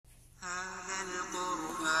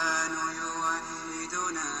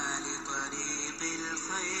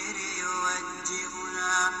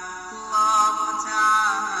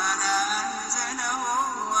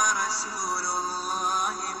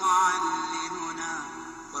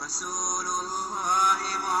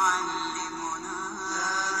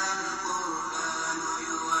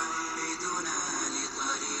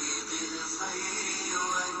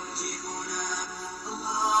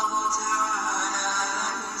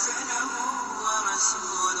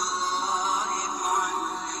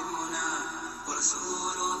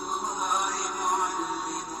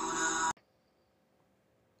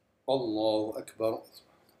الله أكبر.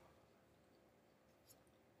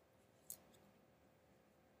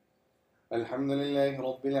 الحمد لله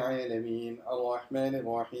رب العالمين الرحمن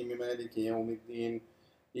الرحيم مالك يوم الدين.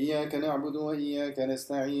 إياك نعبد وإياك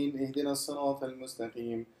نستعين اهدنا الصراط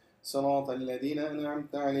المستقيم صراط الذين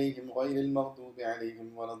أنعمت عليهم غير المغضوب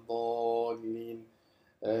عليهم ولا الضالين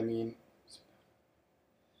آمين.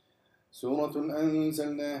 سورة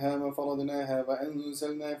أنزلناها وفرضناها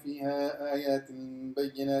وأنزلنا فيها آيات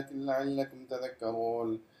بينات لعلكم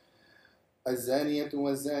تذكرون. الزانية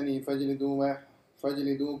والزاني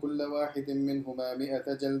فاجلدوا كل واحد منهما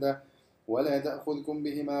 100 جلدة ولا تأخذكم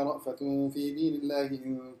بهما رأفة في دين الله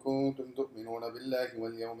إن كنتم تؤمنون بالله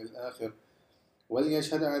واليوم الآخر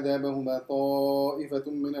وليشهد عذابهما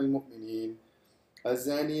طائفة من المؤمنين.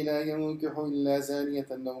 الزاني لا ينكح إلا زانية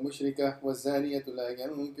أو مشركة والزانية لا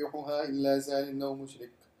ينكحها إلا زان أو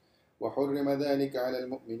مشرك وحرم ذلك على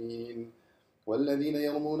المؤمنين. والذين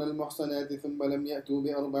يرمون المحصنات ثم لم يأتوا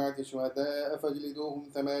ب4 شهداء فاجلدوهم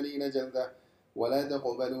 80 جلدة ولا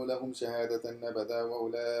تقبلوا لهم شهادة أبدا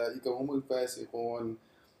وأولئك هم الفاسقون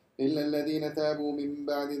إلا الذين تابوا من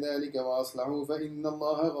بعد ذلك وأصلحوا فإن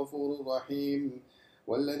الله غفور رحيم.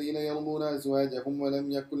 والذين يرمون أزواجهم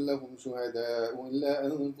ولم يكن لهم شهداء إلا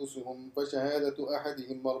أنفسهم فشهادة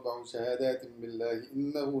أحدهم 4 شهادات بالله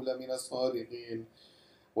إنه لمن الصادقين.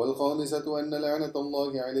 والخامسة أن لعنة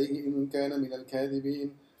الله عليه إن كان من الكاذبين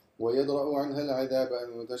ويدرأ عنها العذاب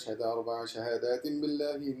أن تشهد 4 شهادات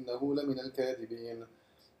بالله إنه لمن الكاذبين.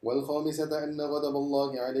 والخامسة أن غضب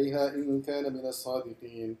الله عليها إن كان من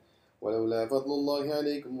الصادقين. ولولا فضل الله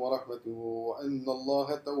عليكم ورحمته وأن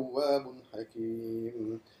الله تواب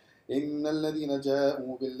حكيم. إن الذين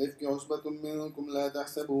جاءوا بالإفك عصبة منكم لا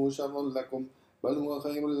تحسبوه شرا لكم بل هو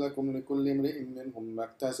خير لكم لكل امرئ منهم ما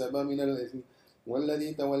اكتسب من الإثم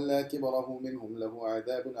والذي تولى كبره منهم له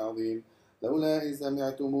عذاب عظيم. لولا إذ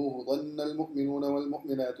سمعتموه ظن المؤمنون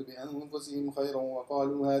والمؤمنات بأنفسهم خيرا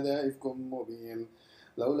وقالوا هذا إفك مبين.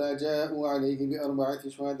 لولا جاءوا عليه ب4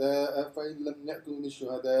 شهداء فإن لم يأتوا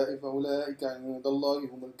بالشهداء فأولئك عند الله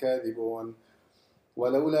هم الكاذبون.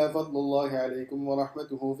 ولولا فضل الله عليكم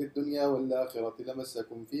ورحمته في الدنيا والآخرة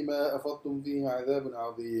لمسكم فيما أفضتم فيه عذاب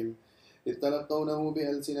عظيم إذ تلقونه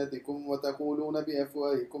بألسنتكم وتقولون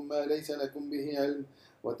بأفواهكم ما ليس لكم به علم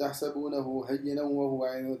وتحسبونه هينا وهو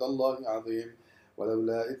عند الله عظيم.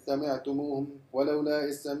 ولولا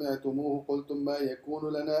إذ سمعتموه قلتم ما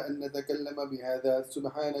يكون لنا أن نتكلم بهذا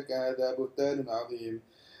سبحانك هذا بهتان عظيم.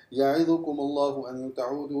 يعظكم الله أن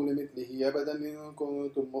تعودوا لمثله أبدا إن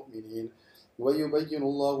كنتم مؤمنين ويبين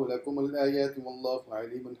الله لكم الآيات والله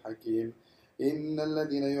عليم حكيم. إن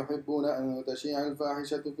الذين يحبون أن تشيع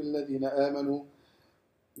الفاحشة في الذين آمنوا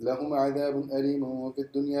لهم عذاب أليم في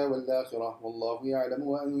الدنيا والآخرة والله يعلم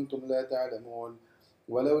وأنتم لا تعلمون.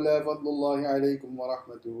 ولولا فضل الله عليكم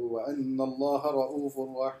ورحمته وأن الله رؤوف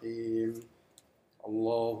رحيم.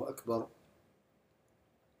 الله أكبر.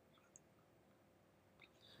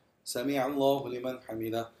 سمع الله لمن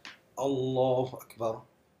حمده. الله أكبر.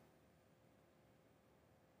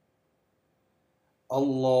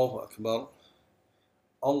 الله أكبر.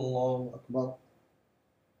 الله أكبر.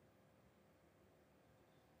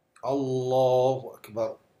 الله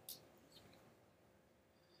أكبر.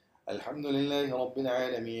 الحمد لله رب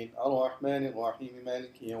العالمين الرحمن الرحيم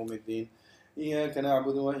مالك يوم الدين. إياك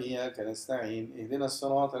نعبد وإياك نستعين اهدنا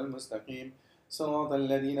الصراط المستقيم صراط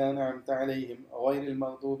الذين أنعمت عليهم غير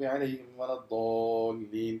المغضوب عليهم ولا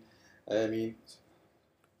الضالين آمين.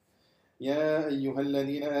 يا أيها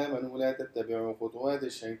الذين آمنوا لا تتبعوا خطوات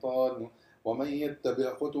الشيطان ومن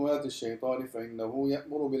يتبع خطوات الشيطان فإنه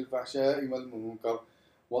يأمر بالفحشاء والمنكر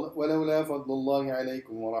ولولا فضل الله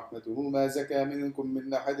عليكم ورحمته ما زكى منكم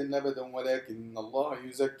من أحد أبدا ولكن الله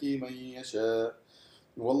يزكي من يشاء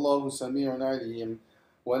والله سميع عليم.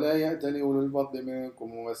 ولا يأتل أولو الفضل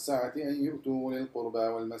منكم والسعة أن يؤتوا أولي القربى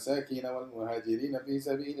والمساكين والمهاجرين في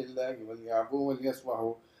سبيل الله وليعفوا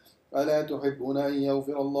وليصفحوا ألا تحبون أن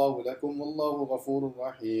يغفر الله لكم والله غفور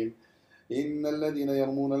رحيم. إن الذين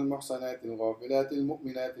يرمون المحصنات الغافلات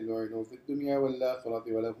المؤمنات لعنوا في الدنيا والآخرة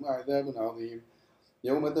ولهم عذاب عظيم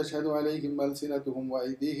يوم تشهد عليهم ألسنتهم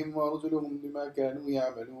وأيديهم وأرجلهم بما كانوا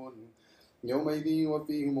يعملون يومئذ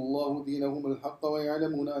يوفيهم الله دينهم الحق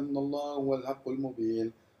ويعلمون أن الله هو الحق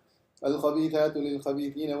المبين. الخبيثات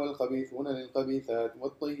للخبيثين والخبيثون للخبيثات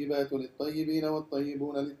والطيبات للطيبين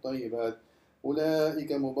والطيبون للطيبات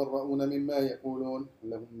أولئك مبرؤون مما يقولون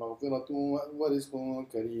لهم مغفرة ورزق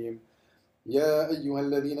كريم. يا أيها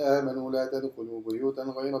الذين آمنوا لا تدخلوا بيوتا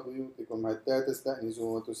غير بيوتكم حتى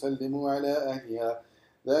تستأنسوا وتسلموا على أهلها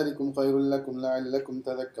ذلكم خير لكم لعلكم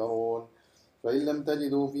تذكرون. فإن لم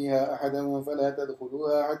تجدوا فيها أحدا فلا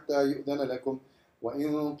تدخلوها حتى يؤذن لكم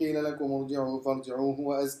وإن قيل لكم ارجعوا فارجعوا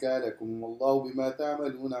هو أزكى لكم والله بما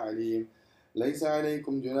تعملون عليم ليس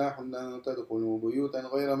عليكم جناح أن تدخلوا بيوتا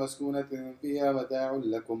غير مسكونة فيها متاع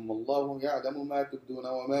لكم والله يعلم ما تبدون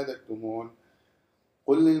وما تكتمون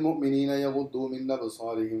قل للمؤمنين يغضوا من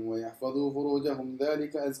أبصارهم ويحفظوا فروجهم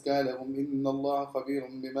ذلك أزكى لهم إن الله خبير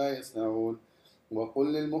بما يصنعون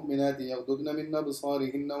وقل للمؤمنات يغضضن من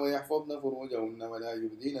أبصارهن ويحفظن فروجهن ولا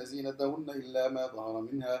يبدين زينتهن إلا ما ظهر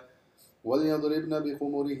منها وليضربن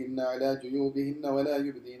بخمرهن على جيوبهن ولا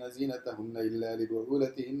يبدين زينتهن إلا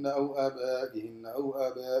لبعولتهن أو آبائهن أو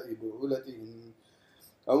آباء بعولتهن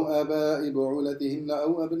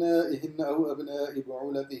أو أبنائهن أو أبناء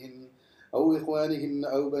بعولتهن أو إخوانهن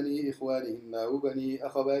أو بني إخوانهن أو بني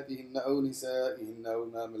أخواتهن أو نسائهن أو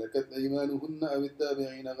ما ملكت أيمانهن أو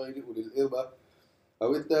التابعين غير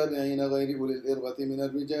أولي الإربة من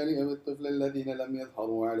الرجال أو الطفل الذين لم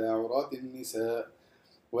يظهروا على عورات النساء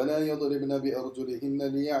ولا يضربن بأرجلهن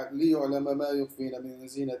ليعلم ما يخفين من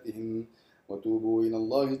زينتهن وتوبوا إلى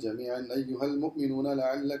الله جميعا أيها المؤمنون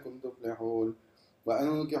لعلكم تفلحون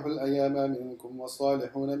وأنكحوا الأيام منكم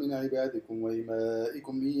والصالحون من عبادكم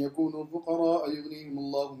وإمائكم إن يكونوا فقراء يغنيهم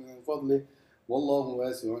الله من فضله والله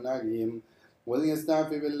واسع عليم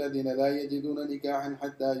وليستعفف الذين لا يجدون نكاحا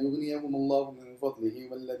حتى يغنيهم الله من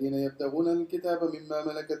فضله والذين يبتغون الكتاب مما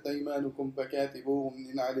ملكت أيمانكم فكاتبوهم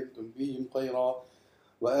إن علمتم فيهم خيرا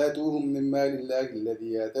وآتوهم من مال الله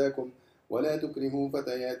الذي آتاكم ولا تكرهوا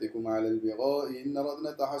فتياتكم على البغاء إن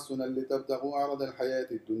أردنا تحسنا لتبتغوا عرض الحياة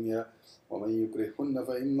الدنيا ومن يكرهن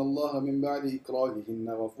فإن الله من بعد إكراههن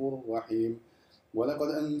غفور رحيم ولقد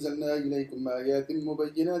أنزلنا إليكم آيات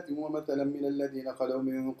مبينات ومثلا من الذين خلوا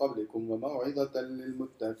من قبلكم وموعظة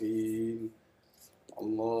للمتقين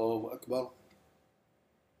الله أكبر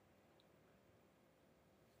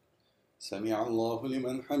سمع الله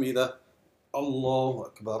لمن حمده الله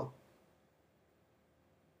أكبر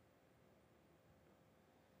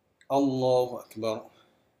الله أكبر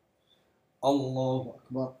الله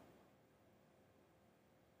أكبر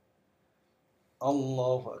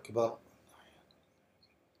الله أكبر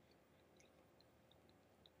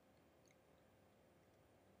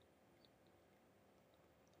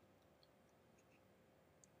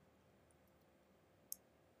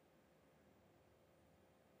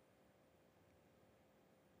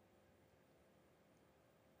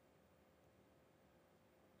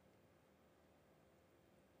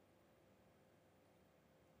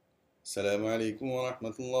السلام عليكم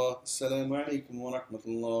ورحمة الله السلام عليكم ورحمة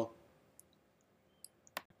الله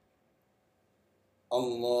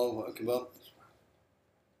الله أكبر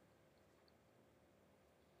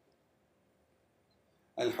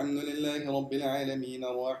الحمد لله رب العالمين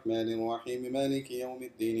الرحمن الرحيم مالك يوم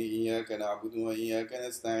الدين إياك نعبد وإياك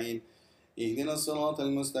نستعين اهدنا الصراط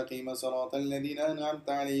المستقيم صراط الذين أنعمت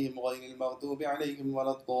عليهم غير المغضوب عليهم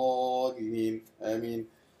ولا الضالين آمين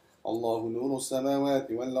الله نور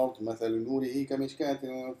السماوات والأرض مثل نوره كمشكاة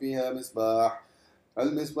فيها مصباح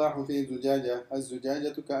المصباح في زجاجة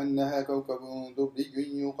الزجاجة كأنها كوكب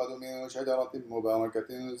دري يوقد من شجرة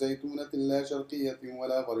مباركة زيتونة لا شرقية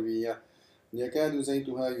ولا غربية يكاد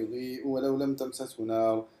زيتها يضيء ولو لم تمسسه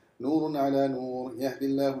نار نور على نور يهدي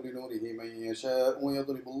الله لنوره من يشاء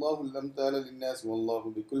ويضرب الله الأمثال للناس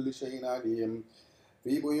والله بكل شيء عليم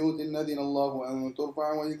في بيوت أذن الله أن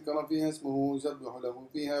ترفع ويذكر فيها اسمه يسبح له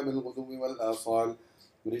فيها بالغدو والآصال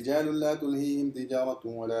رجال لا تلهيهم تجارة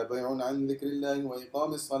ولا بيع عن ذكر الله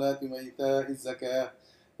وإقام الصلاة وإيتاء الزكاة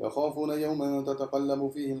يخافون يوما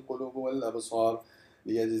تتقلب فيه القلوب والأبصار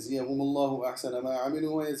ليجزيهم الله أحسن ما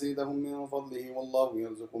عملوا ويزيدهم من فضله والله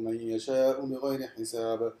يرزق من يشاء بغير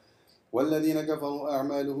حساب والذين كفروا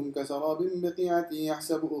أعمالهم كسراب بقيعة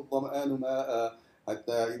يحسبه الظمآن ماء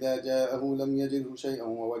حتى إذا جاءه لم يجده شيئا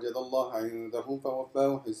ووجد الله عنده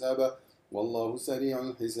فوفاه حسابه والله سريع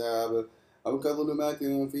الحساب أو كظلمات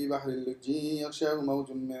في بحر اللجي يغشاه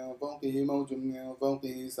موج من فوقه موج من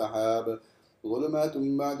فوقه سحاب ظلمات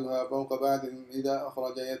بعدها فوق بعد إذا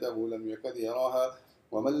أخرج يده لم يكد يراها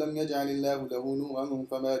ومن لم يجعل الله له نورا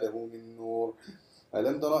فما له من نور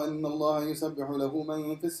ألم تر أن الله يسبح له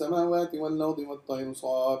من في السماوات والأرض والطير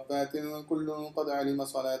صافات كل قد علم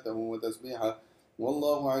صلاته وتسبيحه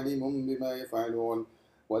والله عليم بما يفعلون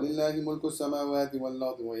ولله ملك السماوات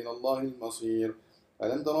والأرض وإلى الله المصير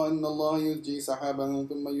ألم تر أن الله يزجي سحابا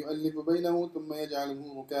ثم يؤلف بينه ثم يجعله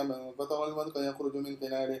ركاما فترى الودق يخرج من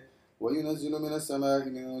خلاله وينزل من السماء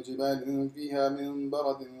من جبال فيها من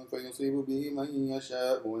برد فيصيب به من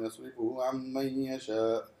يشاء ويصرفه عن من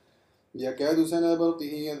يشاء يكاد سنا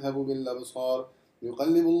برقه يذهب بالأبصار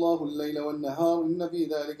يقلب الله الليل والنهار إن في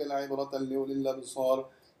ذلك لعبرة لأولي الأبصار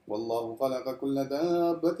والله خلق كل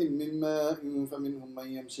دابة من ماء فمنهم من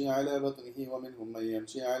يمشي على بطنه ومنهم من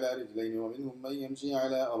يمشي على رجلين ومنهم من يمشي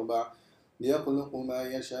على أربع يخلق ما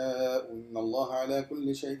يشاء إن الله على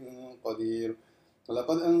كل شيء قدير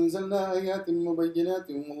لقد أنزلنا آيات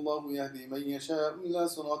مبينات والله يهدي من يشاء إلى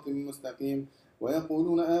صراط مستقيم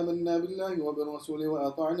ويقولون آمنا بالله وبالرسول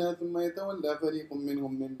وأطعنا ثم يتولى فريق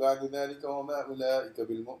منهم من بعد ذلك وما أولئك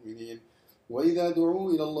بالمؤمنين وإذا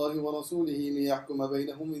دعوا إلى الله ورسوله ليحكم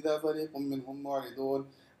بينهم إذا فريق منهم معرضون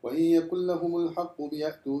وإن يكن لهم الحق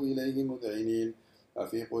بيأتوا إليه مذعنين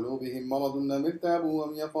أفي قلوبهم مرض أم ارتابوا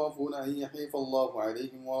أم يخافون أن يحيف الله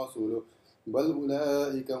عليهم ورسوله بل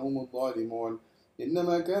أولئك هم الظالمون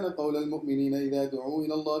إنما كان قول المؤمنين إذا دعوا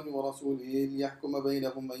إلى الله ورسوله ليحكم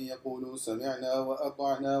بينهم أن يقولوا سمعنا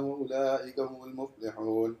وأطعنا وأولئك هم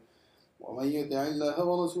المفلحون ومن يطع الله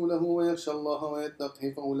ورسوله ويخشى الله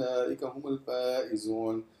ويتقه فأولئك هم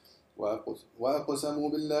الفائزون وأقسموا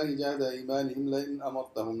بالله جهد إيمانهم لئن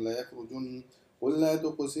أمرتهم ليخرجن قل لا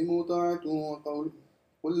تقسموا طاعة وقول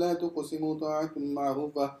قل لا تقسموا طاعة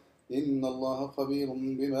معروفة إن الله خبير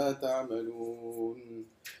بما تعملون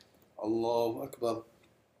الله أكبر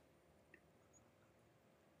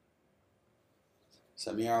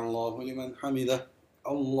سمع الله لمن حمده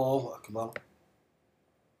الله أكبر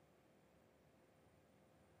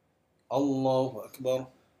الله أكبر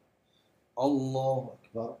الله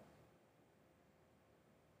أكبر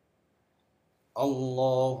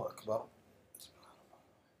الله أكبر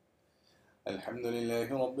الحمد لله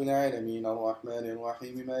رب العالمين الرحمن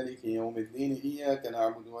الرحيم مالك يوم الدين إياك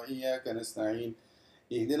نعبد وإياك نستعين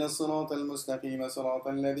اهدنا الصراط المستقيم صراط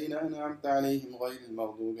الذين أنعمت عليهم غير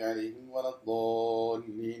المغضوب عليهم ولا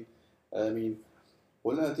الضالين آمين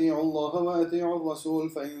قل أطيعوا الله وأطيعوا الرسول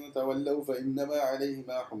فإن تولوا فإنما عليه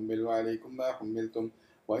ما حمل وعليكم ما حملتم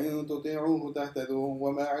وإن تطيعوه تهتدوا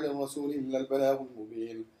وما على الرسول إلا البلاغ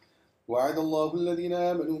المبين وعد الله الذين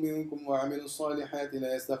آمنوا منكم وعملوا الصالحات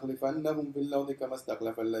ليستخلفنهم في الأرض كما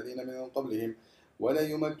استخلف الذين من قبلهم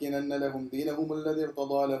وليمكنن لهم دينهم الذي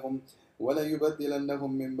ارتضى لهم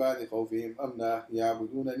وليبدلنهم من بعد خوفهم أمنا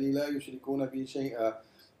يعبدونني لا يشركون بي شيئا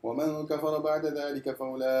ومن كفر بعد ذلك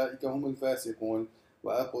فأولئك هم الفاسقون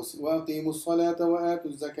وأقيموا الصلاة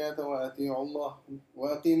وآتوا الزكاة وأطيعوا الله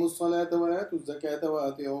وأقيموا الصلاة وآتوا الزكاة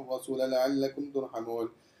وأطيعوا الرسول لعلكم ترحمون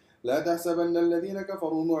لا تحسبن الذين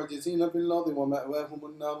كفروا معجزين في الأرض ومأواهم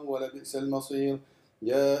النار ولبئس المصير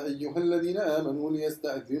يا أيها الذين آمنوا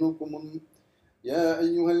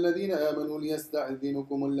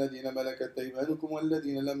ليستأذنكم الذين ملكت أيمانكم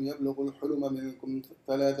والذين لم يبلغوا الحلم منكم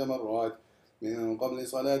 3 مرات من قبل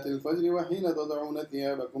صلاة الفجر وحين تضعون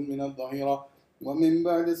ثيابكم من الظهيرة ومن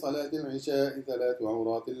بعد صلاة العشاء 3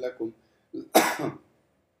 عورات لكم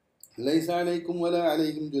ليس عليكم ولا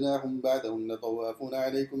عليهم جناح بعدهن طوافون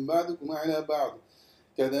عليكم بعضكم على بعض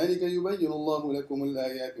كذلك يبين الله لكم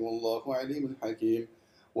الآيات والله عليم حكيم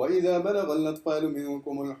وإذا بلغ الأطفال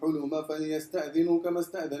منكم الحلم فليستأذنوا كما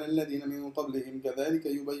استأذن الذين من قبلهم كذلك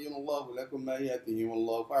يبين الله لكم آياته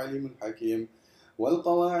والله عليم حكيم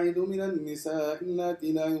والقواعد من النساء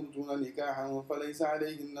اللاتي لا يرجون نكاحا فليس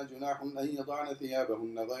عليهن جناح أن يضعن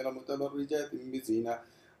ثيابهن غير متبرجات بزينة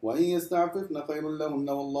وإن يستعففن خير لهن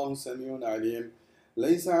والله سميع عليم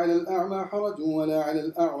ليس على الأعمى حرج ولا على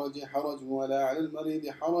الأعرج حرج ولا على المريض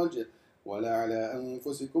حرج ولا على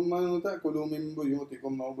أنفسكم أن تأكلوا من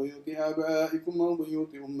بيوتكم أو بيوت آبائكم أو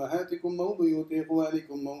بيوت أمهاتكم أو بيوت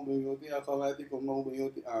إخوانكم أو بيوت أخواتكم أو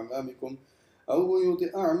بيوت أعمامكم أو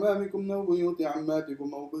بيوت أعمامكم أو بيوت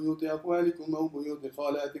عماتكم أو بيوت أخوالكم أو بيوت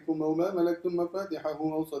خالاتكم أو ما ملكتم مفاتحه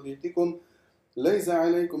أو صديقكم ليس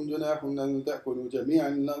عليكم جناح أن تأكلوا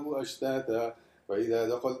جميعا أو أشتاتا فإذا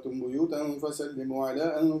دخلتم بيوتا فسلموا على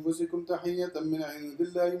أنفسكم تحية من عند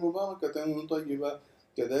الله مباركة طيبة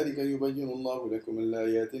كذلك يبين الله لكم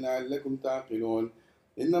الآيات لعلكم تعقلون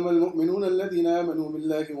إنما المؤمنون الذين آمنوا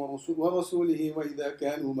بالله ورسوله وإذا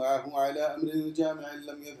كانوا معه على أمر جامع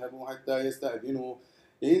لم يذهبوا حتى يستأذنوا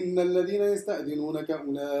إن الذين يستأذنونك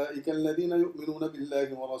أولئك الذين يؤمنون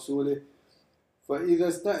بالله ورسوله فإذا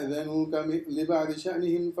استأذنوك لبعض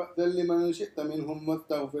شأنهم فأذن لمن شئت منهم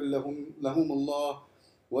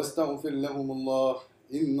واستغفر لهم الله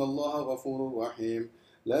إن الله غفور رحيم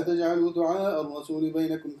لا تجعلوا دعاء الرسول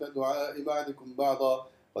بينكم كدعاء بعضكم بعضا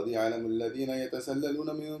قد يعلم الذين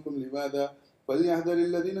يتسللون منكم لماذا فليحذر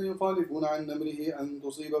الذين يخالفون عن أمره أن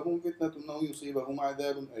تصيبهم فتنة أو يصيبهم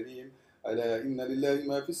عذاب أليم ألا إن لله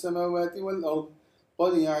ما في السماوات والأرض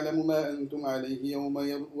قد يعلم ما أنتم عليه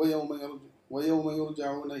ويوم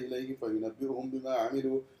يرجعون إليه فينبئهم بما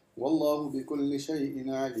عملوا والله بكل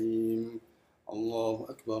شيء عليم الله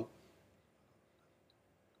أكبر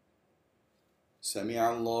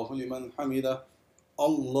سمع الله لمن حمده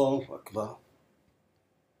الله أكبر.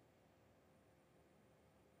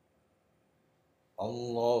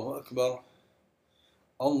 الله أكبر.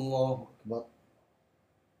 الله أكبر.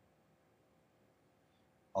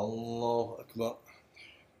 الله أكبر.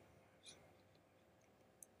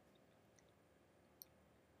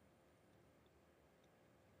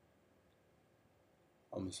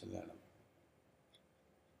 اللهم صل على محمد.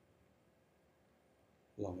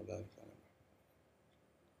 اللهم بارك على محمد.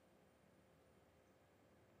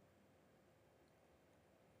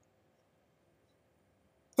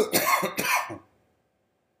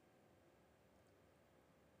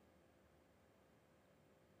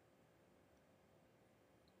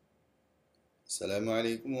 السلام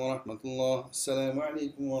عليكم ورحمة الله. السلام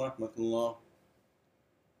عليكم ورحمة الله.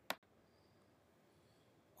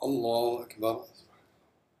 الله أكبر.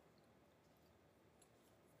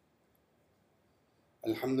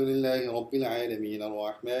 الحمد لله رب العالمين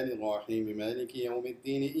الرحمن الرحيم مالك يوم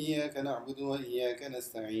الدين إياك نعبد وإياك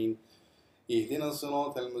نستعين اهدنا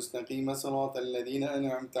الصراط المستقيم صراط الذين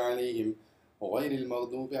أنعمت عليهم غير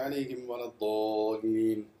المغضوب عليهم ولا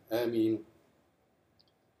الضالين آمين.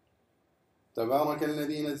 تبارك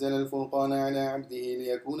الذي نزل الفرقان على عبده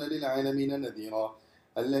ليكون للعالمين نذيرا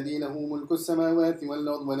الذي له ملك السماوات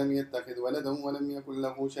والأرض ولم يتخذ ولدا ولم يكن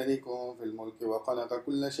له شريك في الملك وخلق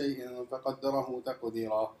كل شيء فقدره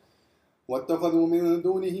تقديرا واتخذوا من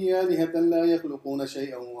دونه آلهة لا يخلقون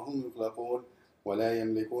شيئا وهم يخلقون ولا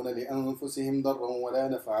يملكون لأنفسهم ضرا ولا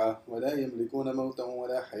نفعا ولا يملكون موتا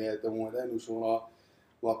ولا حياة ولا نشورا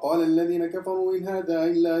وقال الذين كفروا إن هذا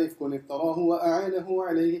إلا إفك افتراه وأعانه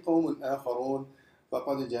عليه قوم آخرون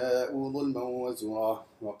فقد جاءوا ظلما وزورا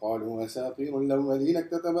وقالوا أساطير الأولين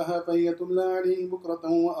اكتتبها فهي تملى عليه بكرة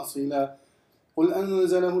وأصيلا قل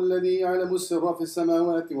أنزله الذي يعلم السر في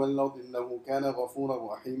السماوات والأرض إنه كان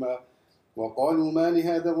غفورا رحيما وقالوا ما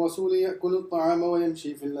لهذا الرسول يأكل الطعام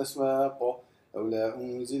ويمشي في الأسواق لولا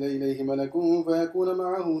أنزل إليه ملك فيكون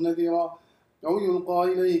معه نذيرا أو يلقى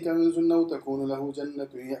إليه كنز أو تكون له جنة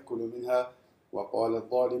يأكل منها وقال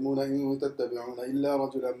الظالمون إن تتبعون إلا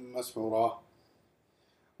رجلا مسحورا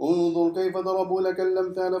انظر كيف ضربوا لك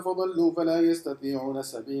الأمثال فضلوا فلا يستطيعون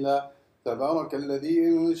سبيلا تبارك الذي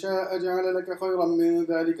إن شاء جعل لك خيرا من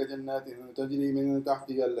ذلك جنات تجري من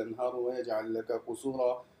تحتها الأنهار ويجعل لك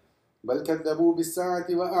قصورا بل كذبوا بالساعة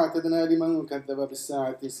وأعتدنا لمن كذب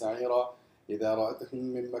بالساعة سعيرا إذا رأتهم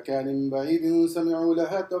من مكان بعيد سمعوا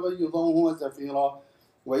لها تغيظا وزفيرا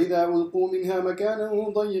وإذا ألقوا منها مكانا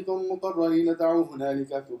ضيقا مقررين دعوا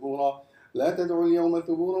هنالك ثبورا لا تدعوا اليوم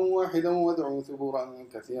ثبورا واحدا وادعوا ثبورا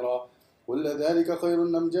كثيرا كل ذلك خير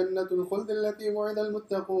أم جنة الخلد التي وعد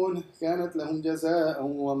المتقون كانت لهم جزاء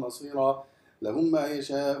ومصيرا لهم ما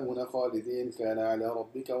يشاءون خالدين كان على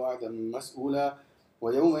ربك وعدا مسئولا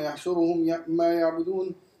ويوم يحشرهم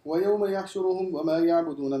وما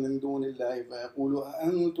يعبدون من دون الله فيقول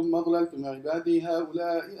أأنتم أضللتم عبادي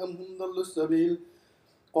هؤلاء أم هم ضلوا السبيل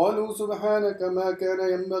قالوا سبحانك ما كان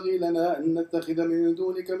ينبغي لنا أن نتخذ من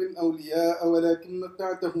دونك من أولياء ولكن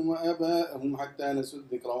متعتهم وآباءهم حتى نسوا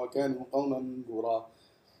الذكر وكانوا قوما بورا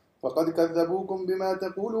فقد كذبوكم بما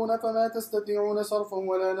تقولون فما تستطيعون صرفا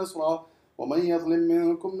ولا نصرا ومن يظلم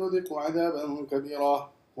منكم نذق عذابا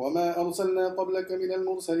كبيرا وما أرسلنا قبلك من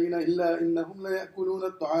المرسلين إلا إنهم ليأكلون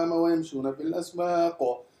الطعام ويمشون في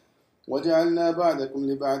الأسواق وجعلنا بعدكم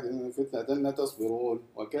لبعد فتنة لتصبرون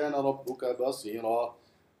وكان ربك بصيرا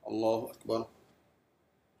الله أكبر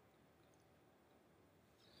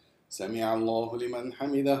سمع الله لمن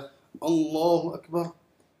حمده الله أكبر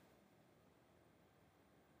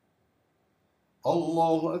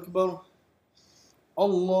الله أكبر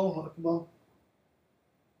الله أكبر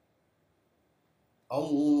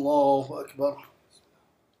الله أكبر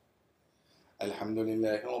الحمد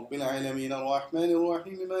لله رب العالمين الرحمن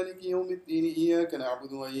الرحيم مالك يوم الدين إياك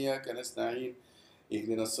نعبد وإياك نستعين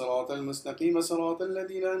اهدنا الصراط المستقيم صراط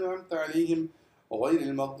الذين أنعمت عليهم غير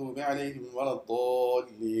المغضوب عليهم ولا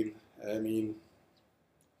الضالين آمين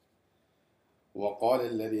وقال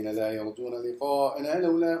الذين لا يرجون لقاءنا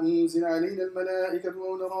لولا أنزل علينا الملائكة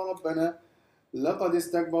أو نرى ربنا لقد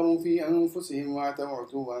استكبروا في أنفسهم وعتوا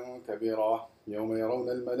عتوا كبيرا يوم يرون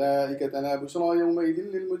الملائكة لا بشرى يومئذ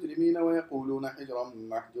للمجرمين ويقولون حجرا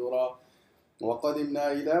محجورا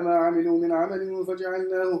وقدمنا إلى ما عملوا من عمل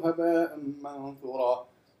فجعلناه هباء منثورا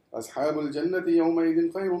أصحاب الجنة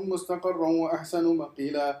يومئذ خير مستقرا وأحسن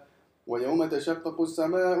مقيلا ويوم تشقق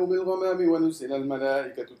السماء بالغمام ونزل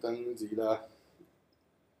الملائكة تنزيلا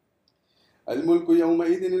الملك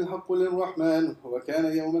يومئذ الحق للرحمن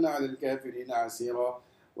وكان يوما على الكافرين عسيرا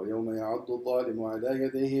ويوم يعض الظالم على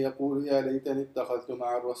يديه يقول يا ليتني اتخذت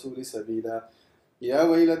مع الرسول سبيلا يا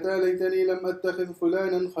ويلتى ليتني لم أتخذ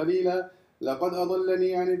فلانا خليلا لقد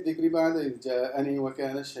أضلني عن الذكر بعد إذ جاءني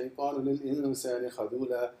وكان الشيطان للإنسان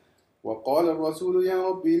خذولا وقال الرسول يا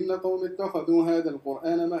رب إن قوم اتخذوا هذا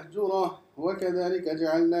القرآن مهجورا وكذلك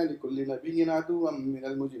جعلنا لكل نبي عدوا من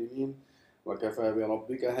المجرمين وكفى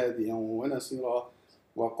بربك هاديا ونصيرا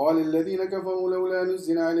وقال الذين كفروا لولا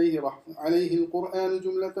نزل عليه القرآن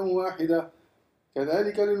جملة واحدة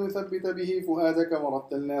كذلك لنثبت به فؤادك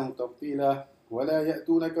ورتلناه ترتيلا ولا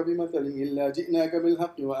يأتونك بمثل إلا جئناك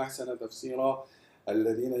بالحق وأحسن تفسيرا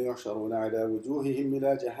الذين يحشرون على وجوههم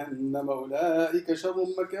إلى جهنم أولئك شر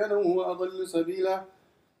مكانا وأضل سبيلا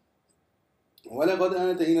ولقد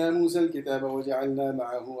آتينا موسى الكتاب وجعلنا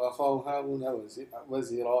معه أخاه هارون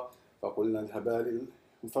وزيرا فقلنا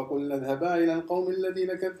اذهبا إلى القوم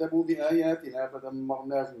الذين كذبوا بآياتنا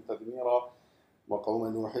فدمرناهم تدميرا وقوم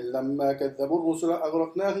نوح لما كذبوا الرسل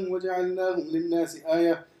أغرقناهم وجعلناهم للناس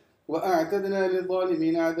آية وأعتدنا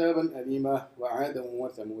للظالمين عذابا أليما وعادا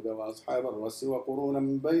وثمود وأصحاب الرس وقرونا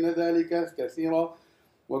بين ذلك كثيرا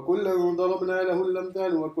وكلا ضربنا له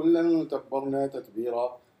الأمثال وكلا تبرنا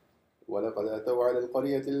تتبيرا ولقد أتوا على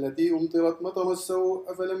القرية التي أمطرت مطر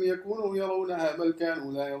السوء أفلم يكونوا يرونها بل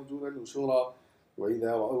كانوا لا يرجون نشورا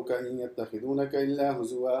وإذا رأوك إن يتخذونك إلا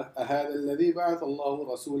هزوا أهذا الذي بعث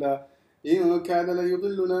الله رسولا إن كان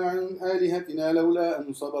ليضلنا عن آلهتنا لولا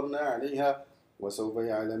أن صبرنا عليها وسوف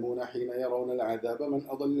يعلمون حين يرون العذاب من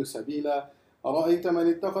أضل سبيلا أرأيت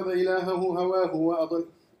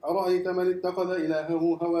من اتخذ إلهه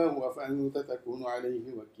هواه أفأنت تكون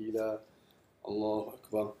عليه وكيلا الله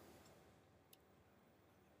أكبر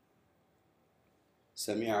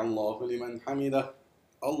سمع الله لمن حمده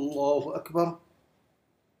الله أكبر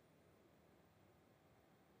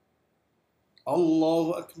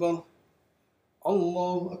الله أكبر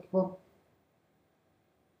الله أكبر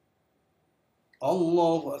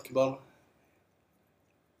الله أكبر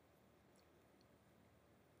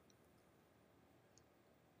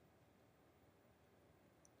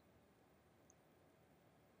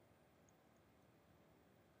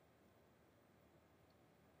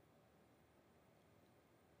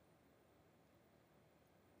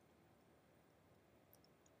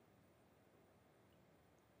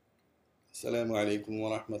السلام عليكم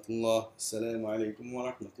ورحمة الله السلام عليكم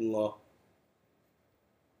ورحمة الله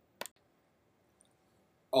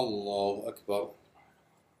الله أكبر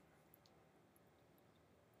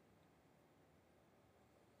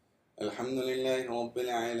الحمد لله رب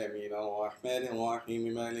العالمين الرحمن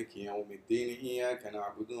الرحيم مالك يوم الدين إياك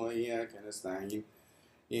نعبد وإياك نستعين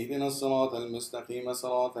اهدنا الصراط المستقيم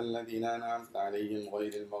صراط الذين أنعمت عليهم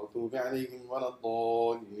غير المغضوب عليهم ولا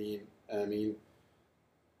الضالين آمين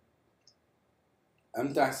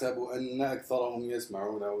أم تحسب أن أكثرهم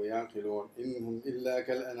يسمعون ويعقلون إنهم إلا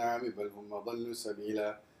كالأنعام بل هم أضل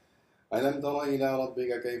سبيلا ألم تر إلى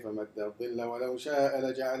ربك كيف مد الظل ولو شاء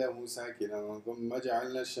لجعله ساكنا ثم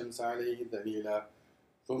جعلنا الشمس عليه دليلا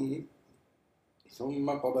ثم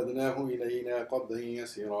قبضناه إلينا قبضا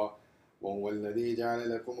يسيرا وهو الذي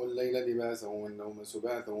جعل لكم الليل لباسا والنوم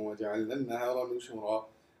سباتا وجعلنا النهار نشورا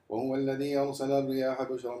وهو الذي أرسل الرياح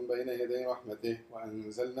بشرا بين يدي رحمته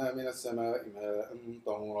وأنزلنا من السماء ماء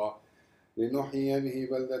طهورا لنحيي به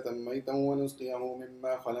بلدة ميتا ونسقيه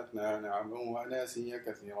مما خلقنا نعما وأناسيا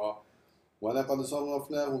كثيرا ولقد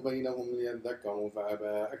صرفناه بينهم ليذكروا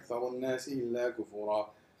فأبى أكثر الناس إلا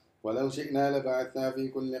كفورا ولو شئنا لبعثنا في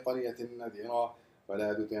كل قرية نذيرا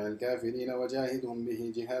فلا تطع الكافرين وجاهدهم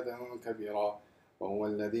به جهادا كبيرا وهو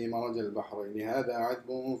الذي مرج البحرين هذا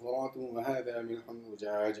عذب فرات وهذا ملح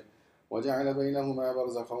أجاج وجعل بينهما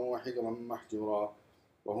برزخا وحجرا محجورا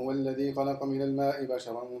وهو الذي خلق من الماء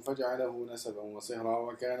بشرا فجعله نسبا وصهرا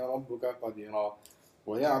وكان ربك قديرا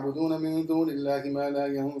ويعبدون من دون الله ما لا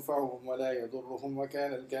ينفعهم ولا يضرهم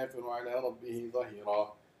وكان الكافر على ربه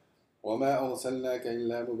ظهيرا وما أرسلناك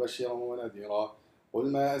إلا مبشرا ونذيرا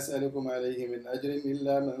قل ما أسألكم عليه من أجر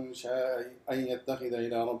إلا من شاء أن يتخذ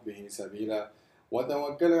إلى ربه سبيلا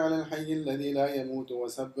وتوكل على الحي الذي لا يموت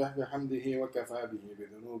وسبح بحمده وكفى به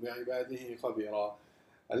بذنوب عباده خبيرا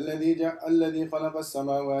الذي خلق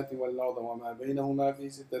السماوات والأرض وما بينهما في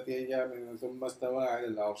 6 أيام ثم استوى على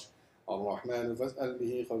العرش الرحمن فاسأل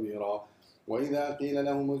به خبيرا وإذا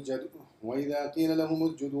قيل لهم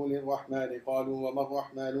اسجدوا للرحمن قالوا وما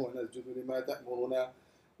الرحمن ونسجد لما تأمرنا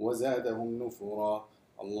وزادهم نفورا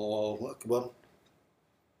الله أكبر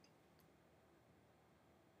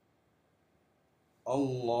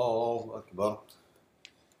الله أكبر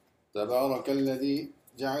تبارك الذي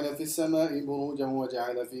جعل في السماء بروجا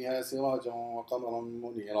وجعل فيها سراجا وقمرا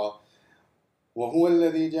منيرا وهو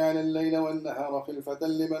الذي جعل الليل والنهار خلفة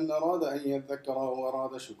لمن أراد أن يذكر أو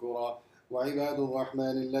أراد شكورا وعباد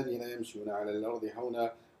الرحمن الذين يمشون على الأرض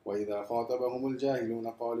حونا وإذا خاطبهم الجاهلون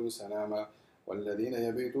قالوا سلاما والذين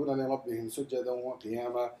يبيتون لربهم سجدا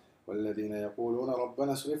وقياما والذين يقولون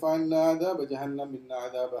ربنا اصرف عنا عذاب جهنم إن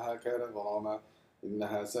عذابها كان غراما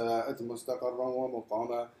إنها ساءت مستقرا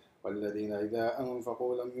ومقاما والذين إذا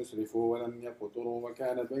أنفقوا لم يسرفوا ولم يقتروا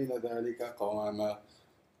وكان بين ذلك قواما.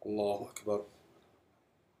 الله أكبر.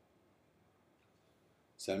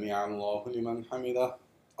 سمع الله لمن حمده.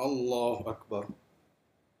 الله أكبر.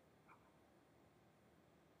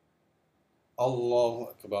 الله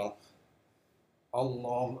أكبر.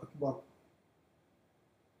 الله أكبر.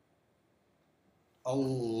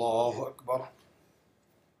 الله أكبر.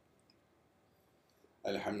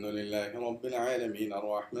 الحمد لله رب العالمين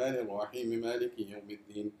الرحمن الرحيم مالك يوم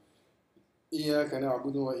الدين إياك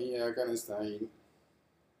نعبد وإياك نستعين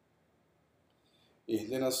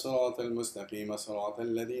اهدنا الصراط المستقيم صراط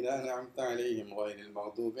الذين أنعمت عليهم غير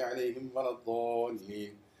المغضوب عليهم ولا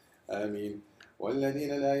الضالين آمين.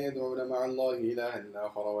 والذين لا يدعون مع الله إلها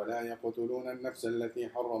آخر ولا يقتلون النفس التي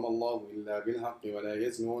حرم الله إلا بالحق ولا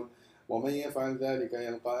يزنون ومن يفعل ذلك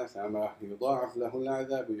يلقى أثاما يضاعف له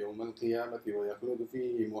العذاب يوم القيامة ويخلد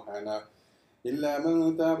فيه مهانا إلا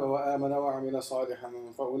من تاب وآمن وعمل صالحا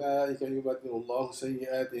فأولئك يبدل الله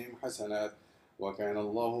سيئاتهم حسنات وكان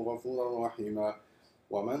الله غفورا رحيما.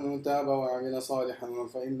 ومن تاب وعمل صالحا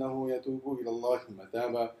فإنه يتوب إلى الله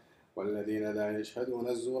متابا والذين لا يشهدون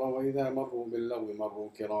الزور وإذا مروا باللغو مروا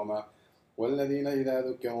كراما والذين إذا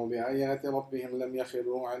ذكروا بآيات ربهم لم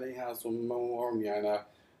يخروا عليها صما وعميانا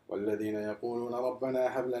والذين يقولون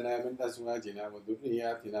ربنا هب لنا من أزواجنا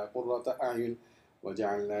وذرياتنا قرة أعين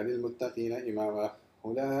وجعلنا للمتقين إماما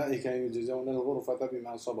أولئك يجزون الغرفة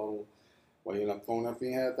بما صبروا ويلقون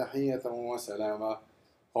فيها تحية وسلاما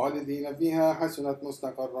خالدين فيها حسنت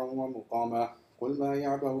مستقرا ومقاما قل ما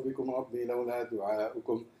يعبأ بكم ربي لولا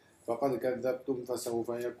دعاؤكم فقد كذبتم فسوف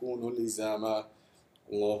يكون لزاما.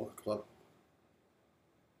 الله أكبر.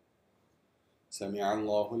 سمع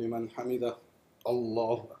الله لمن حمده.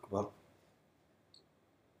 الله أكبر.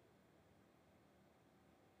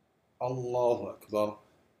 الله أكبر.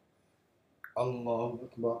 الله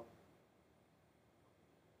أكبر.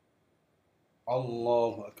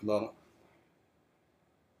 الله أكبر.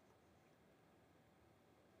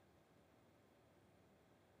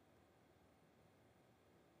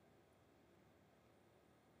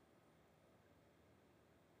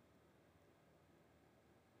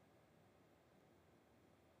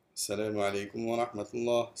 السلام عليكم ورحمة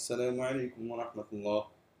الله. السلام عليكم ورحمة الله.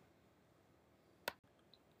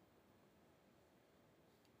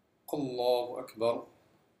 الله أكبر.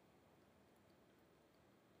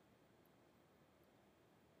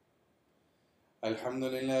 الحمد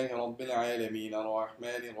لله رب العالمين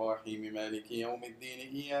الرحمن الرحيم مالك يوم الدين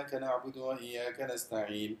إياك نعبد وإياك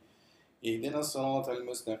نستعين اهدنا الصراط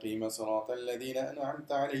المستقيم صراط الذين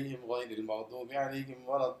أنعمت عليهم غير المغضوب عليهم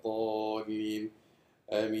ولا الضالين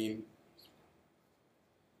آمين.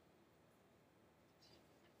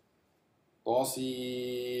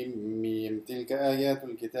 طاسيم تلك آيات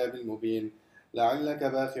الكتاب المبين لعلك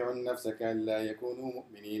باخع نفسك ألا يكونوا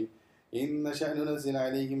مؤمنين إن نشأ ننزل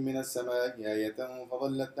عليهم من السماء آية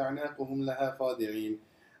فظلت أعناقهم لها خاضعين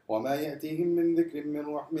وما يأتيهم من ذكر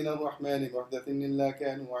من الرحمن محدث إلا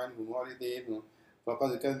كانوا عنه معرضين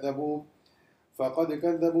فقد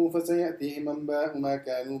كذبوا فسيأتيهم أنباء ما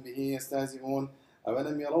كانوا به يستهزئون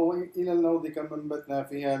أولم يروا إلى الأرض كم أنبتنا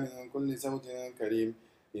فيها من كل زوج كريم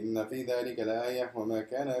إن في ذلك لآية وما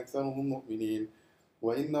كان أكثرهم مؤمنين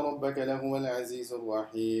وإن ربك لهو العزيز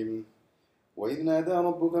الرحيم. وإذ نادى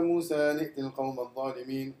ربك موسى أن ائت القوم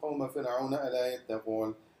الظالمين قوم فرعون ألا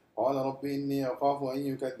يتقون قال رب إني أخاف أن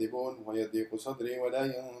يكذبون ويضيق صدري ولا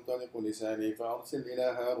ينطلق لساني فأرسل إلى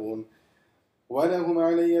هارون ولهم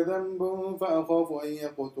علي ذنب فأخاف أن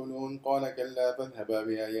يقتلون قال كلا فاذهبا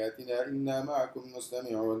بآياتنا إنا معكم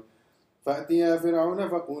مستمعون فأتيا فرعون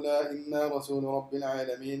فقولا إنا رسول رب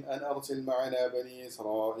العالمين أن أرسل معنا بني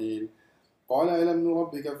إسرائيل قال ألم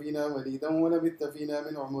نربك فينا وليدا ولبثت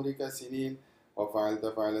فينا من عمرك سنين وفعلت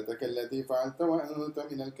فعلتك التي فعلت وأنت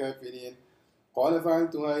من الكافرين قال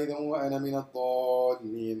فعلتها إذا وأنا من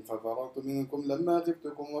الضالين ففررت منكم لما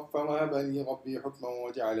خفتكم فوهب لي ربي حكما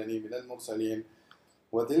وجعلني من المرسلين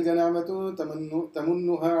وتلك نعمة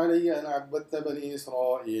تمنها علي أن عبدت بني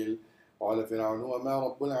إسرائيل قال فرعون وما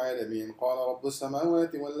رب العالمين قال رب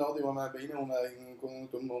السماوات والأرض وما بينهما إن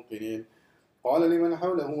كنتم موقنين قال لمن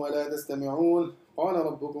حوله ولا تستمعون قال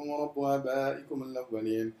ربكم ورب آبائكم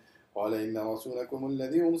الأولين قال إن رسولكم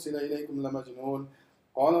الذي أرسل إليكم لمجنون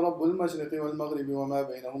قال رب المشرق والمغرب وما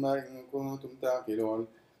بينهما إن كنتم تعقلون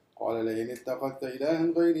قال لئن اتخذت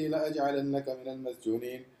إلها غيري لأجعلنك من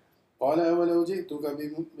المسجونين قال أولو جئتك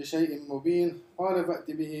بشيء مبين قال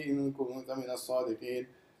فأت به إن كنت من الصادقين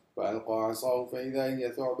فألقى عصاه فإذا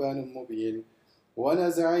هي ثعبان مبين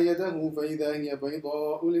ونزع يده فإذا هي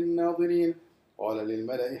بيضاء للناظرين قال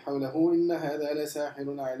للملأ حوله إن هذا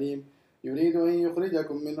لساحر عليم يريد أن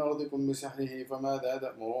يخرجكم من أرضكم بسحره فماذا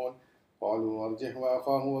تأمرون قالوا ارجح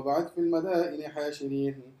وأخاه وابعث في المدائن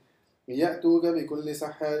حاشرين يأتوك بكل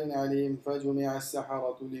سحار عليم فجمع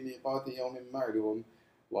السحرة لميقات يوم معلوم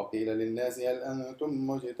وقيل للناس هل أنتم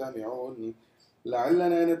مجتمعون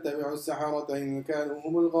لعلنا نتبع السحرة إن كانوا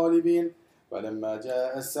هم الغالبين فلما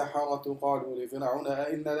جاء السحرة قالوا لفرعون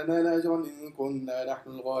أئن لنا لأجرا إن كنا نحن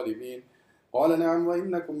الغالبين قال نعم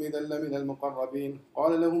وإنكم إذا لمن المقربين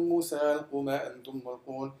قال لهم موسى ألقوا ما أنتم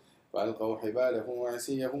ملقون فألقوا حبالهم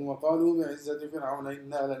وعصيهم وقالوا بعزة فرعون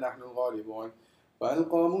إنا لنحن الغالبون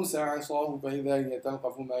فألقى موسى عصاه فإذا هي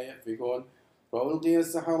تلقف ما يأفكون فألقي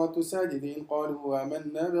السحرة ساجدين قالوا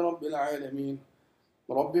آمنا برب العالمين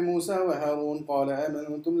رب موسى وهارون قال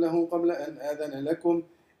آمنتم له قبل أن آذن لكم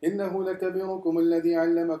إنه لكبيركم الذي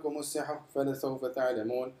علمكم السحر فلسوف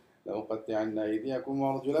تعلمون لأقطعن أيديكم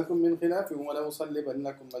وأرجلكم من خلاف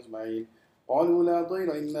ولأصلبنكم أجمعين قالوا لا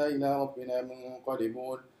طير إنا إلى ربنا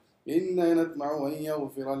منقلبون إنا نطمع أن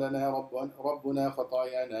يغفر لنا ربنا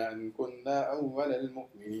خطايانا أن كنا أول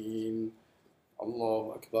المؤمنين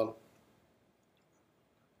الله أكبر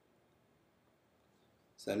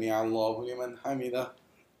سمع الله لمن حمده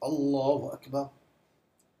الله أكبر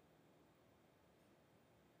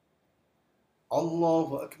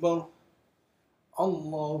الله أكبر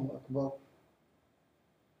الله أكبر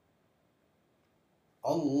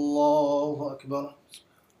الله أكبر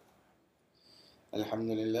الحمد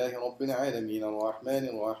لله رب العالمين الرحمن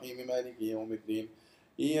الرحيم مالك يوم الدين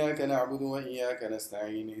إياك نعبد وإياك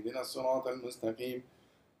نستعين اهدنا الصراط المستقيم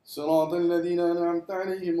صراط الذين أنعمت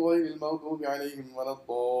عليهم غير المغضوب عليهم ولا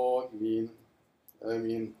الضالين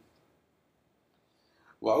آمين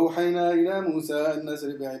وأوحينا إلى موسى أن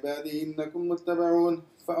نسر بعبادي إنكم متبعون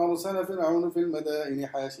فأرسل فرعون في المدائن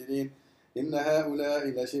حاشرين إن هؤلاء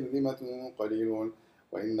لشرذمة قليلون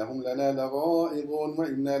وإنهم لنا لغائظون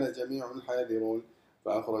وإنا لجميع حاذرون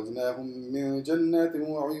فأخرجناهم من جنات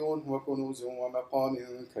وعيون وكنوز ومقام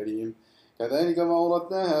كريم كذلك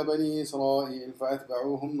وأورثناها بني إسرائيل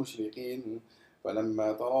فأتبعوهم مشرقين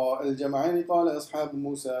فلما تراءى الجمعان قال أصحاب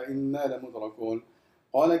موسى إنا لمدركون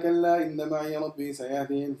قال كلا إن معي ربي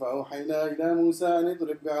سيهدين فأوحينا إلى موسى أن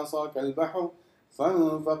اضرب بعصاك البحر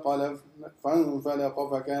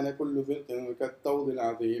فانفلق فكان كل فرق كالطود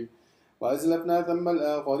العظيم وأزلفنا ثم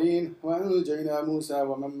الآخرين وأنجينا موسى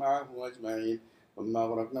ومن معه أجمعين ثم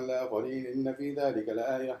أغرقنا الآخرين إن في ذلك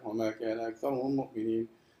لآية وما كان أكثرهم مؤمنين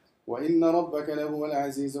وإن ربك لهو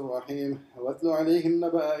العزيز الرحيم واتل عليهم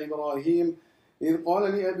نبأ إبراهيم إذ قال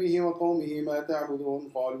لأبيه وقومه ما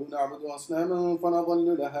تعبدون قالوا نعبد أصناما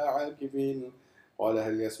فنظل لها عاكفين قال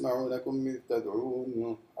هل يسمعونكم إذ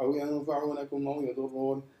تدعون أو ينفعونكم أو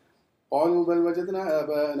يضرون قالوا بل وجدنا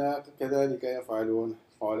آباءنا كذلك يفعلون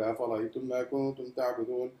قال أفرأيتم ما كنتم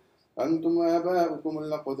تعبدون أنتم وآباؤكم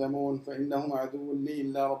الأقدمون فإنهم عدو لي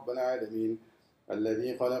إلا رب العالمين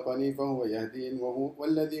الذي خلقني فهو يهدين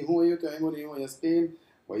والذي هو يطعمني ويسقين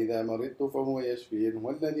وإذا مرضت فهو يشفين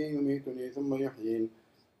والذي يميتني ثم يحيين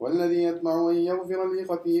والذي يطمع أن يغفر لي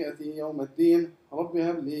خطيئتي يوم الدين رب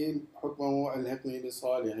هب لي حكما وألحقني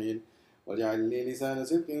بالصالحين واجعل لي لسان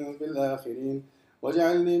صدق في الآخرين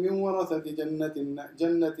واجعلني من ورثة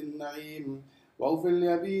جنة النعيم واغفر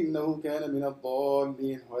لأبي إنه كان من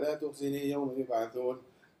الضالين ولا تخزني يوم يبعثون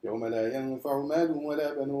يوم لا ينفع مال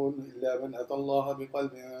ولا بنون إلا من أتى الله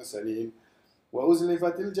بقلب سليم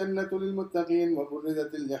وأزلفت الجنة للمتقين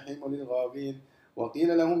وبرزت الجحيم للغابين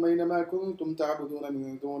وقيل لهم بينما كنتم تعبدون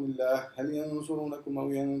من دون الله هل ينصرونكم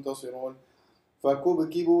أو ينتصرون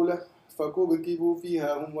فكبكبوا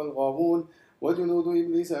فيها هم والغاوون وجنود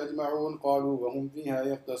إبليس أجمعون قالوا وهم فيها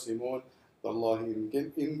يختصمون تالله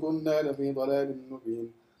إن كنا لفي ضلال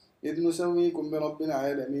مبين إذ نسويكم برب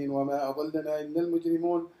العالمين وما أضلنا إلا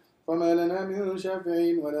المجرمون فما لنا من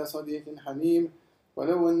شافعين ولا صديق حميم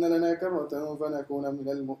ولو أن لنا كرة فنكون من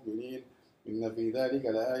المؤمنين إن في ذلك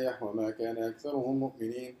لآية وما كان أكثرهم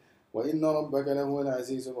مؤمنين وإن ربك لهو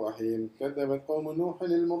العزيز الرحيم كذبت قوم نوح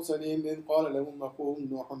المرسلين إذ قال لهم أخوهم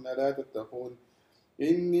نوح ألا تتقون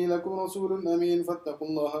إني لكم رسول أمين فاتقوا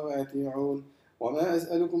الله وأطيعون وما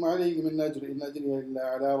أسألكم عليه من أجر إن أجري إلا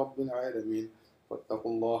على رب العالمين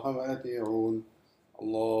فاتقوا الله وأطيعون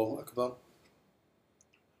الله أكبر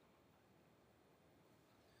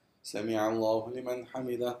سمع الله لمن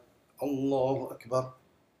حمده الله أكبر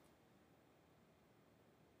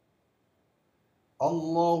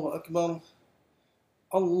الله أكبر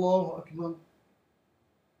الله أكبر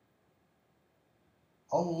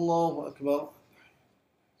الله أكبر.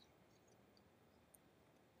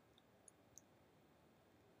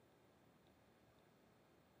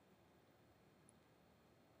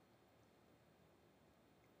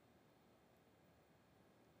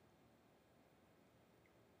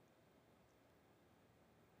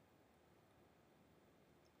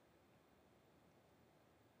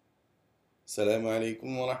 السلام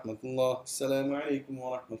عليكم ورحمة الله. السلام عليكم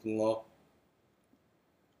ورحمة الله.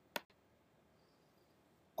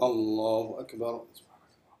 الله أكبر.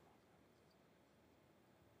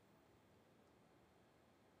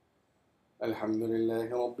 الحمد لله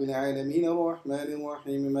رب العالمين الرحمن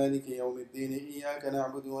الرحيم مالك يوم الدين إياك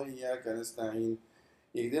نعبد وإياك نستعين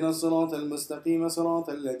اهدنا الصراط المستقيم صراط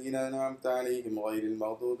الذين أنعمت عليهم غير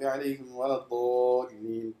المغضوب عليهم ولا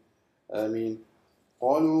الضالين آمين.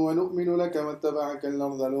 قالوا ونؤمن لك واتبعك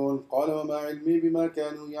الأرذلون قال وما علمي بما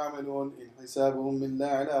كانوا يعملون إن حسابهم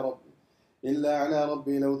إلا على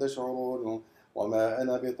ربي لو تشعرون وما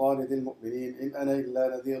أنا بطارد المؤمنين إن أنا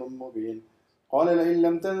إلا نذير مبين. قال لئن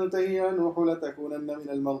لم تنته يا نوح لتكونن من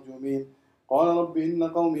المرجومين. قال رب إن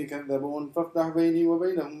قومي كذبون فافتح بيني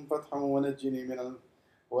وبينهم فتحا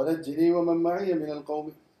ونجني ومن معي من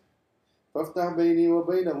القوم فافتح بيني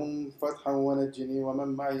وبينهم فتحا ونجني ومن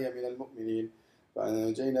معي من المؤمنين.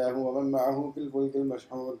 فأنجيناه ومن معه في الفلك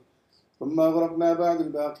المشحون ثم أغرقنا بعد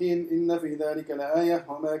الباقين إن في ذلك لآية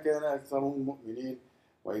وما كان أكثرهم مؤمنين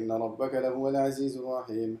وإن ربك لهو العزيز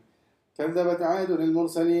الرحيم. كذبت عاد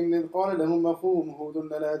المرسلين إذ قال لهم أخوهم هود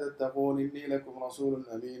لا تتقون إني لكم رسول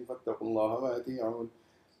أمين فاتقوا الله وأطيعون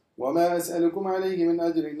وما أسألكم عليه من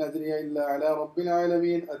أجر إن أجري إلا على رب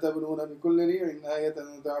العالمين. أتبنون بكل ريع آية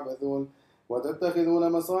تعبثون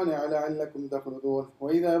وتتخذون مصانع لعلكم تخلدون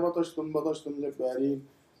وإذا بطشتم بطشتم جبارين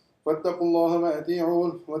فاتقوا الله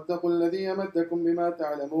وأطيعون واتقوا الذي أمدكم بما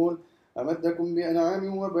تعلمون أمدكم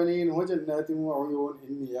بأنعام وبنين وجنات وعيون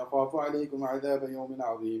إني أخاف عليكم عذاب يوم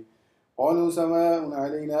عظيم. قالوا سواء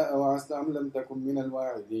علينا أوعظت أم لم تكن من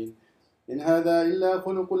الواعظين إن هذا إلا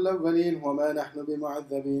خلق الأولين وما نحن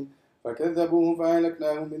بمعذبين. فكذبوه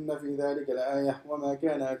فأهلكناهم إن في ذلك لآية وما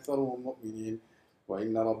كان أكثرهم مؤمنين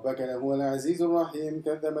وإن ربك لهو العزيز الرحيم.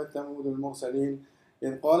 كذبت ثمود المرسلين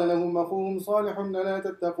إذ قال لهم أخوهم صالح لا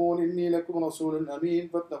تتقون إني لكم رسول أمين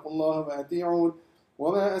فاتقوا الله وأطيعون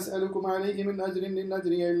وما أسألكم عليه من أجر إن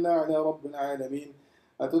أجري إلا على رب العالمين.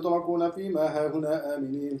 أتتركون فيما هاهنا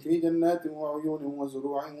آمنين في جنات وعيون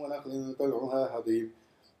وزروع ونخل طلعها هضيم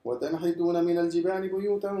وتنحتون من الجبال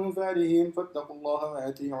بيوتا فارهين فاتقوا الله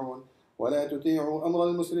وأطيعون ولا تطيعوا أمر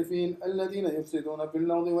المسرفين الذين يفسدون في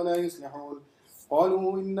الأرض ولا يصلحون.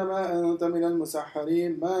 قالوا إنما أنت من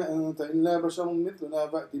المسحرين ما أنت إلا بشر مثلنا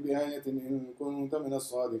فأت بآية إن كنت من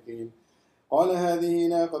الصادقين. قال هذه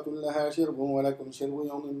ناقة لها شرب ولكم شرب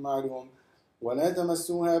يوم معلوم ولا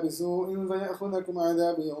تمسوها بسوء فيأخذكم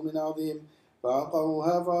عذاب يوم عظيم.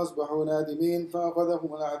 فعقروها فأصبحوا نادمين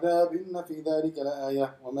فأخذهم العذاب إن في ذلك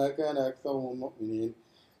لآية وما كان أكثرهم مؤمنين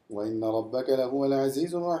وإن ربك لهو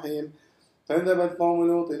العزيز الرحيم. كذبت قوم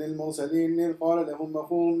لوط المرسلين إذ قال لهم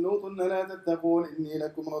أخوهم لوط لا تتقون إني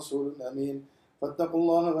لكم رسول أمين فاتقوا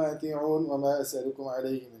الله وأطيعون وما أسألكم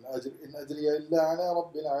عليه من أجر إن أجري إلا على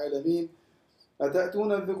رب العالمين.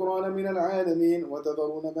 أتأتون الذكران من العالمين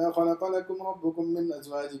وتذرون ما خلق لكم ربكم من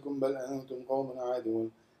أزواجكم بل أنتم قوم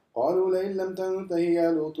عادون. قالوا لئن لم تنتهي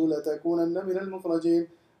يا لوط لتكونن من المخرجين.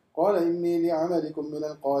 قال إني لعملكم من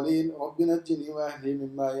القالين رب نجني وأهلي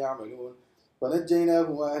مما يعملون.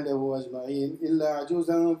 فنجيناه وأهله أجمعين إلا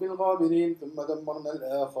عجوزا في الغابرين ثم دمرنا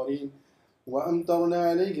الآخرين وأمطرنا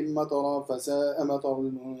عليهم مطرا فساء مطر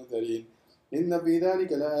المنذرين. إن في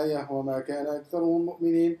ذلك لآية وما كان أكثرهم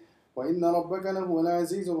مؤمنين وإن ربك لهو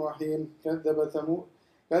العزيز الرحيم.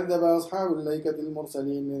 كذب أصحاب الأيكة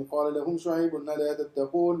المرسلين إذ قال لهم شعيب لا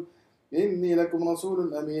تتقون إني لكم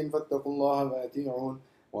رسول أمين فاتقوا الله وأطيعون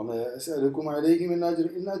وما أسألكم عليه من أجر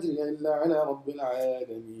إن أجري إلا على رب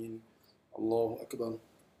العالمين. الله أكبر.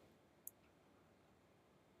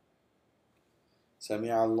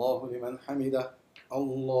 سمع الله لمن حمده.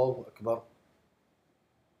 الله أكبر.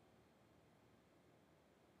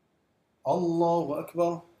 الله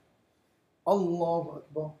أكبر. الله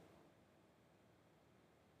أكبر.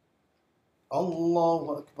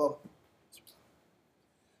 الله أكبر.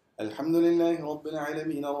 الحمد لله رب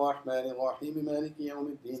العالمين الرحمن الرحيم مالك يوم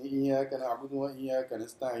الدين إياك نعبد وإياك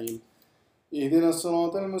نستعين اهدنا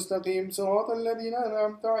الصراط المستقيم صراط الذين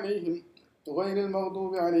أنعمت عليهم غير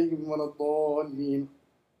المغضوب عليهم ولا الضالين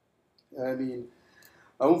آمين.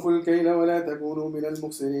 أوفوا الكيل ولا تكونوا من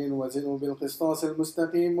المخسرين وزنوا بالقسطاس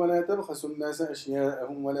المستقيم ولا تبخسوا الناس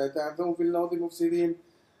أشياءهم ولا تعثوا في الأرض مفسدين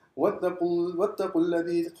واتقوا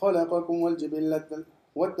الذي خلقكم والجبلة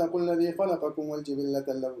واتقوا الذي خلقكم والجبلة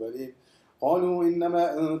الأولين قالوا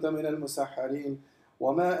إنما أنت من المسحرين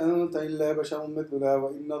وما أنت إلا بشر مثلنا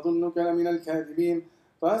وإن ظنك لمن الكاذبين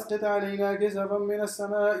فأسقط علينا كسفا من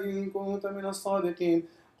السماء إن كنت من الصادقين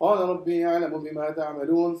قال ربي أعلم بما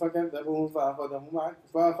تعملون فكذبوه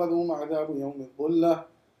فأخذهم عذاب يوم الظلة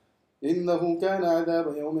إنه كان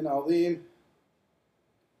عذاب يوم عظيم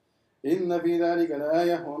إن في ذلك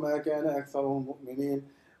لآية وما كان أكثرهم مؤمنين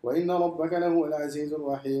وإن ربك لهو العزيز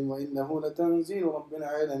الرحيم وإنه لتنزيل رب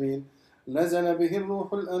العالمين نزل به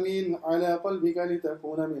الروح الأمين على قلبك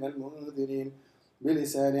لتكون من المنذرين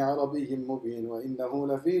بلسان عربي مبين وإنه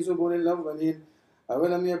لفي زبر الأولين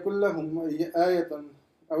أولم يكن لهم آية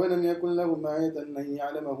أن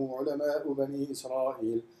يعلمه علماء بني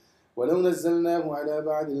إسرائيل ولو نزلناه على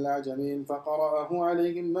بعض الأعجمين فقرأه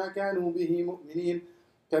عليهم ما كانوا به مؤمنين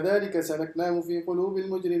كذلك سلكناه في قلوب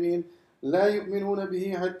المجرمين لا يؤمنون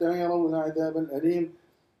به حتى يروا العذاب الأليم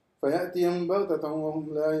فيأتيهم بغتة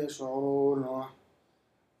وهم لا يشعرون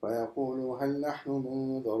فيقولوا هل نحن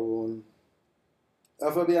منظرون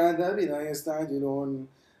أفبعذابنا يستعجلون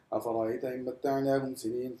أفرأيت إن متعناهم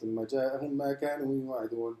سنين ثم جاءهم ما كانوا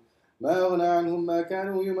يوعدون ما أغنى عنهم ما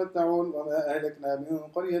كانوا يمتعون وما أهلكنا من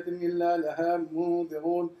قرية إلا لها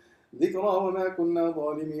منذرون ذكرى وما كنا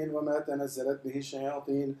ظالمين وما تنزلت به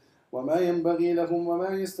الشياطين وما ينبغي لهم وما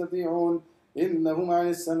يستطيعون إنهم عن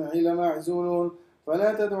السمع لمعزولون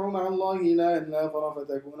فلا تدع مع الله إلها آخر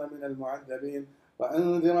فتكون من المعذبين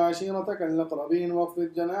وأنذر عشيرتك الأقربين واخفض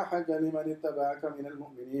جناحك لمن اتبعك من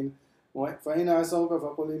المؤمنين فإن عصوك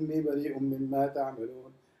فقل إني بريء مما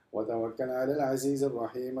تعملون وتوكل على العزيز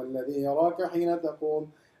الرحيم الذي يراك حين تقوم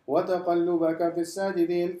وتقلبك في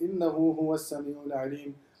الساجدين إنه هو السميع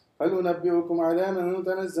العليم هل ننبئكم على من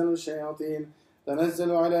تنزل الشياطين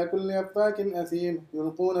تنزل على كل أفاك أثيم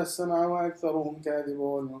يلقون السمع وأكثرهم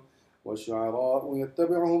كاذبون والشعراء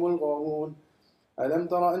يتبعهم الغاوون ألم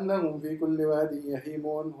تر أنهم في كل واد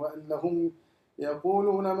يهيمون وأنهم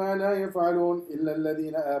يقولون ما لا يفعلون إلا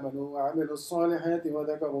الذين آمنوا وعملوا الصالحات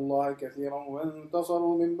وذكروا الله كثيرا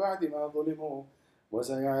وانتصروا من بعد ما ظلموا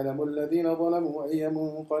وسيعلم الذين ظلموا أي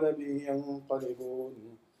منقلب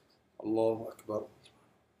ينقلبون الله أكبر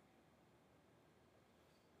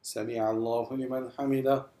سمع الله لمن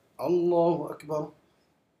حمده الله أكبر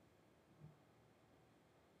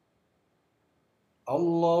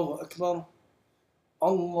الله أكبر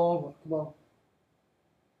الله أكبر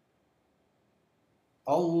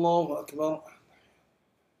الله أكبر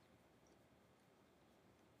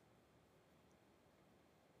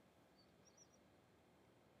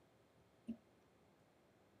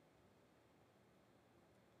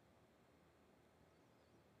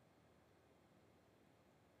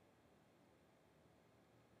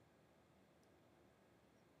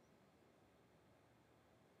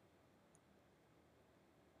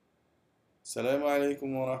السلام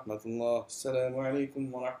عليكم ورحمة الله السلام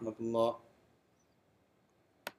عليكم ورحمة الله